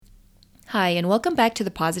Hi, and welcome back to the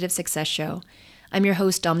Positive Success Show. I'm your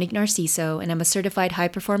host, Dominique Narciso, and I'm a certified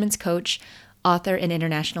high-performance coach, author, and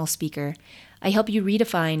international speaker. I help you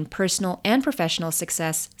redefine personal and professional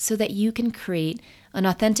success so that you can create an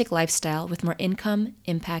authentic lifestyle with more income,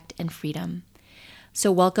 impact, and freedom. So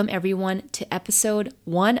welcome, everyone, to episode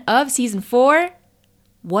 1 of Season 4.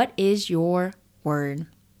 What is your word?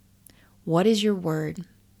 What is your word?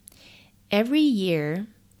 Every year,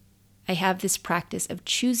 I have this practice of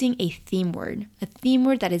choosing a theme word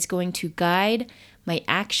that is going to guide my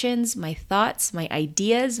actions, my thoughts, my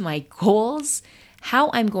ideas, my goals, how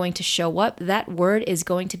I'm going to show up. That word is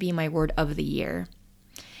going to be my word of the year.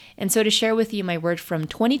 And so to share with you my word from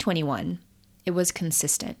 2021, it was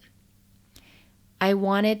consistent. I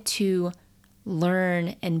wanted to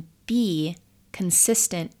learn and be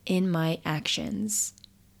consistent in my actions.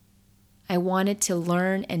 I wanted to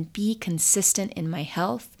learn and be consistent in my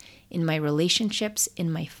health, in my relationships, in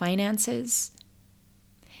my finances.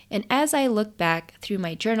 And as I look back through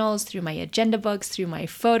my journals, through my agenda books, through my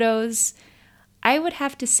photos, I would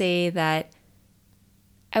have to say that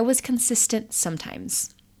I was consistent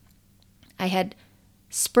sometimes. I had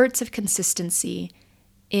spurts of consistency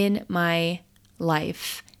in my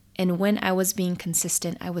life. And when I was being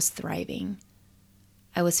consistent, I was thriving.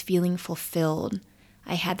 I was feeling fulfilled.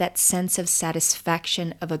 I had that sense of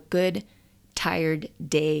satisfaction of a good, tired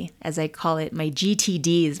day, as I call it, my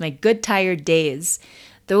GTDs, my good, tired days.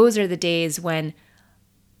 Those are the days when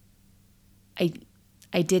I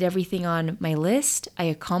did everything on my list. I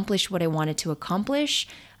accomplished what I wanted to accomplish.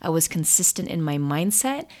 I was consistent in my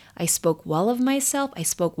mindset. I spoke well of myself. I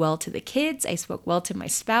spoke well to the kids. I spoke well to my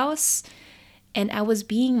spouse. And I was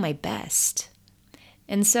being my best.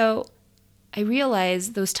 And so I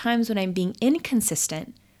realize those times when I'm being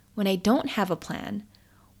inconsistent, when I don't have a plan,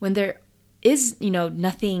 when there is,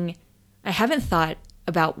 nothing, I haven't thought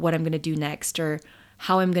about what I'm going to do next or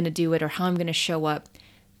how I'm going to do it or how I'm going to show up.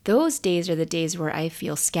 Those days are the days where I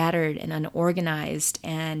feel scattered and unorganized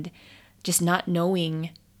and just not knowing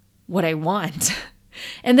what I want.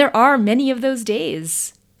 And there are many of those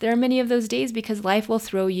days. There are many of those days because life will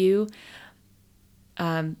throw you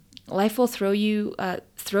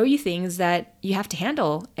things that you have to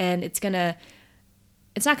handle, and it's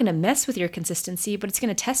not going to mess with your consistency, but it's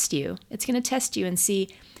going to test you. It's going to test you and see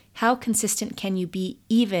how consistent can you be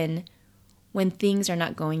even when things are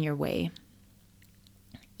not going your way,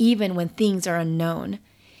 even when things are unknown,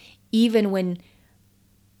 even when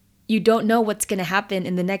you don't know what's going to happen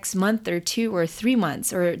in the next month or 2 or 3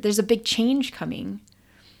 months, or there's a big change coming.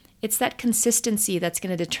 It's that consistency that's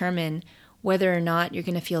going to determine whether or not you're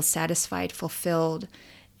going to feel satisfied, fulfilled,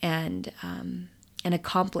 and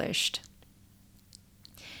accomplished.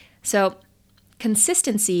 So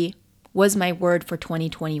consistency was my word for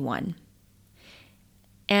 2021.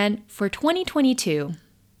 And for 2022,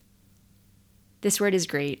 this word is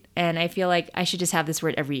great. And I feel like I should just have this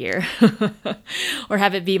word every year or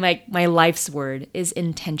have it be my life's word is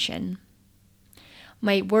intention.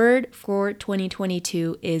 My word for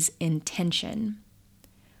 2022 is intention.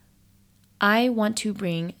 I want to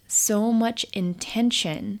bring so much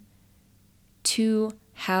intention to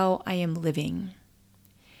how I am living.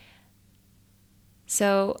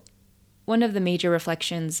 So one of the major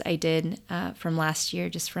reflections I did from last year,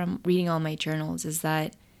 just from reading all my journals, is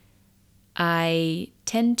that I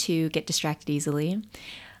tend to get distracted easily.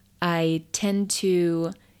 I tend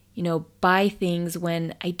to, buy things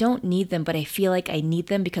when I don't need them, but I feel like I need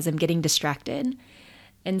them because I'm getting distracted.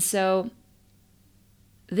 And so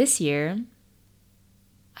this year,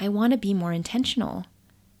 I want to be more intentional.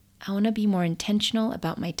 I want to be more intentional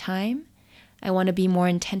about my time. I want to be more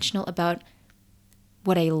intentional about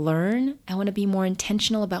what I learn. I want to be more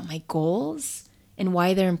intentional about my goals and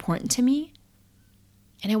why they're important to me.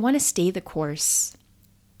 And I want to stay the course.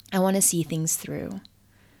 I want to see things through.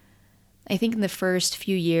 I think in the first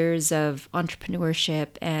few years of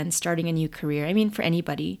entrepreneurship and starting a new career, for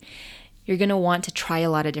anybody, you're going to want to try a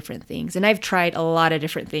lot of different things. And I've tried a lot of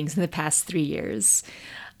different things in the past 3 years.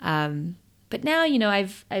 But now,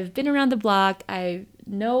 I've been around the block. I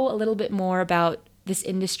know a little bit more about this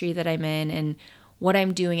industry that I'm in and what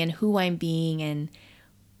I'm doing and who I'm being and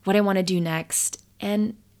what I want to do next.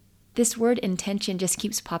 And this word intention just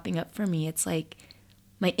keeps popping up for me. It's like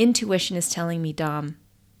my intuition is telling me, Dom,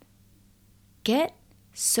 get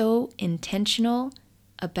so intentional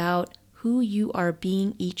about who you are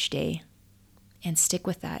being each day and stick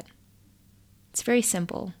with that. It's very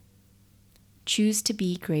simple. Choose to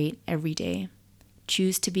be great every day.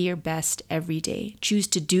 Choose to be your best every day. Choose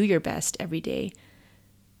to do your best every day.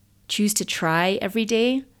 Choose to try every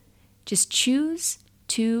day. Just choose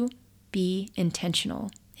to be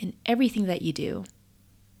intentional. in everything that you do.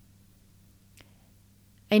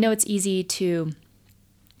 I know it's easy to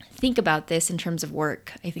think about this in terms of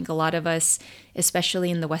work. I think a lot of us, especially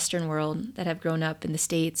in the Western world that have grown up in the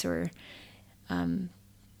States or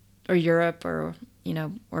Europe or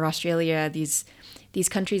Australia, these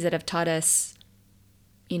countries that have taught us,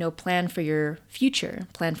 plan for your future,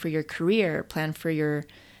 plan for your career, plan for your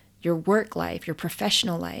work life, your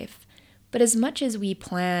professional life. But as much as we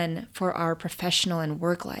plan for our professional and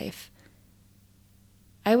work life,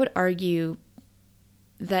 I would argue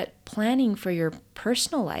that planning for your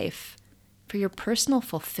personal life, for your personal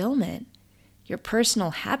fulfillment, your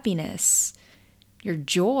personal happiness, your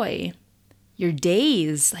joy, your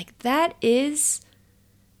days, like that is,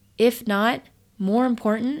 if not more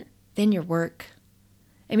important than your work.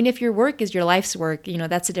 I mean, if your work is your life's work,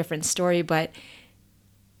 that's a different story. But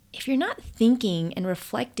if you're not thinking and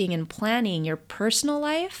reflecting and planning your personal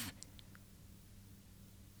life,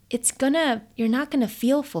 you're not gonna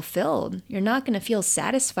feel fulfilled. You're not gonna feel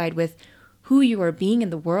satisfied with who you are being in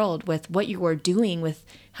the world, with what you are doing, with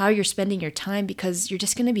how you're spending your time, because you're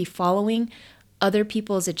just gonna be following other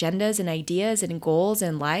people's agendas and ideas and goals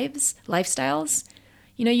and lifestyles.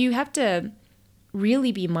 You have to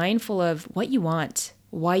really be mindful of what you want,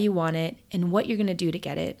 why you want it, and what you're gonna do to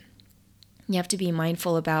get it. You have to be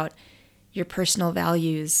mindful about your personal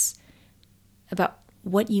values, about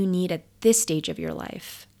what you need at this stage of your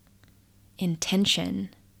life. Intention.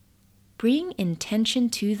 Bring intention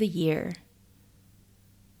to the year.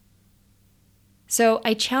 So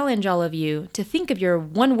I challenge all of you to think of your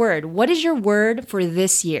one word. What is your word for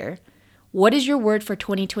this year? What is your word for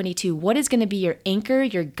 2022? What is going to be your anchor,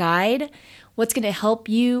 your guide? What's going to help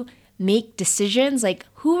you make decisions? Like,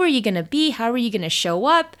 who are you going to be? How are you going to show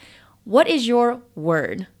up? What is your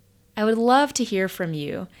word? I would love to hear from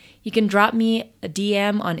you. You can drop me a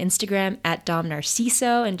DM on Instagram at Dom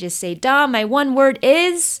Narciso and just say, Dom, my one word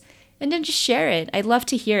is, and then just share it. I'd love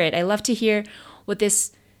to hear it. I love to hear what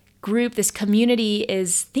this group, this community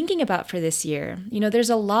is thinking about for this year. There's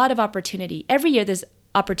a lot of opportunity. Every year there's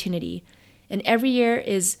opportunity, and every year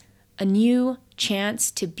is a new chance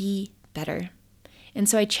to be better. And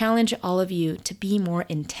so I challenge all of you to be more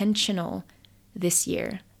intentional this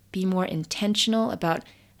year. Be more intentional about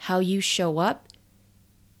how you show up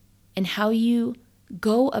and how you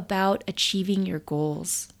go about achieving your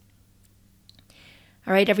goals.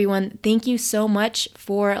 All right, everyone, thank you so much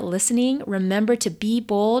for listening. Remember to be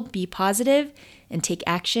bold, be positive, and take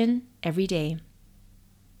action every day.